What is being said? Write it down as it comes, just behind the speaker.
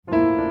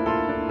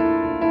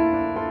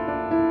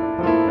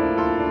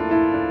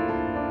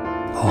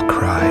I'll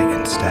cry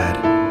instead.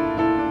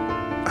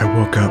 I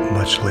woke up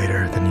much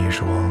later than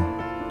usual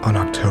on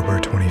October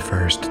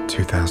 21st,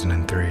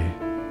 2003,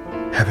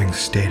 having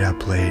stayed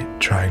up late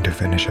trying to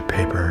finish a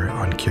paper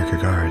on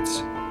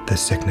Kierkegaard's The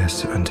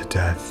Sickness Unto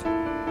Death.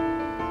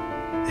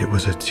 It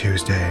was a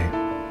Tuesday.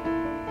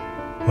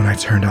 When I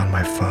turned on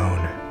my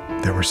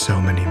phone, there were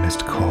so many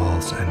missed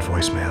calls and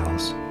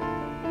voicemails.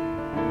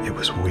 It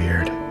was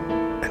weird,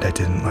 and I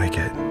didn't like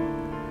it.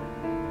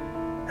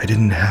 I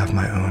didn't have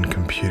my own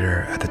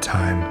computer at the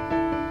time,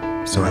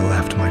 so I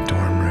left my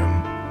dorm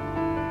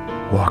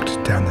room,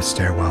 walked down the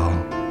stairwell,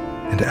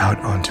 and out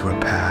onto a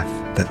path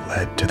that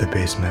led to the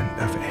basement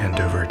of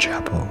Andover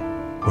Chapel,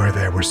 where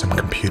there were some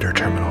computer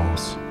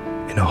terminals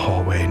in a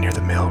hallway near the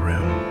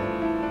mailroom.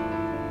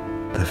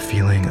 The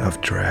feeling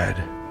of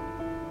dread,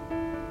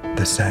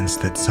 the sense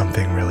that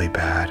something really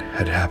bad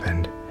had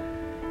happened,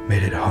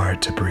 made it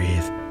hard to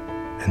breathe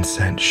and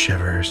sent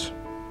shivers.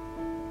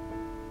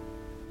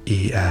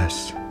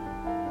 E.S.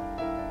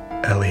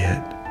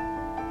 Elliott,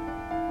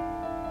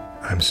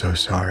 I'm so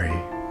sorry.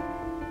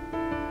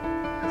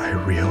 I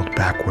reeled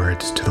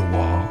backwards to the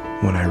wall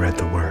when I read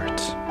the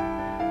words.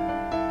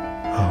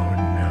 Oh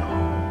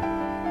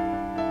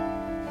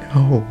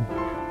no.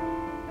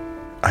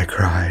 I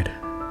cried,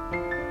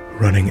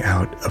 running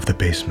out of the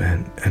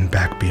basement and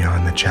back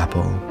beyond the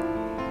chapel.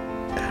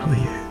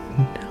 Elliott,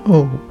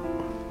 no.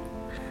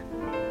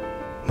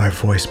 My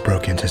voice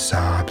broke into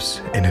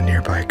sobs in a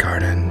nearby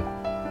garden.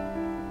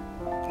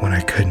 When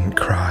I couldn't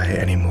cry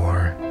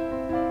anymore,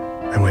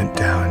 I went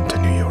down to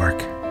New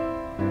York.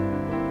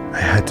 I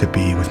had to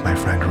be with my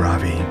friend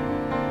Ravi,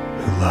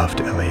 who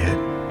loved Elliott,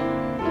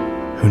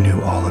 who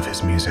knew all of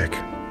his music.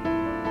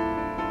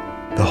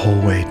 The whole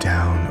way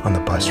down on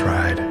the bus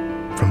ride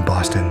from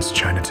Boston's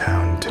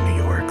Chinatown to New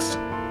York's,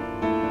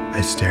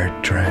 I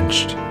stared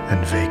drenched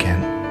and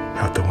vacant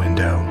out the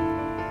window,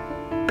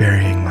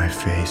 burying my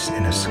face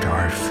in a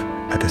scarf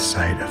at the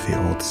site of the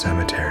old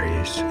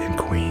cemeteries in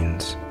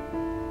Queens.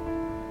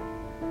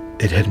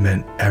 It had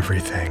meant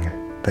everything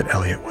that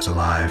Elliott was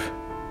alive,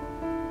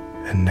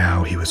 and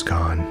now he was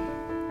gone.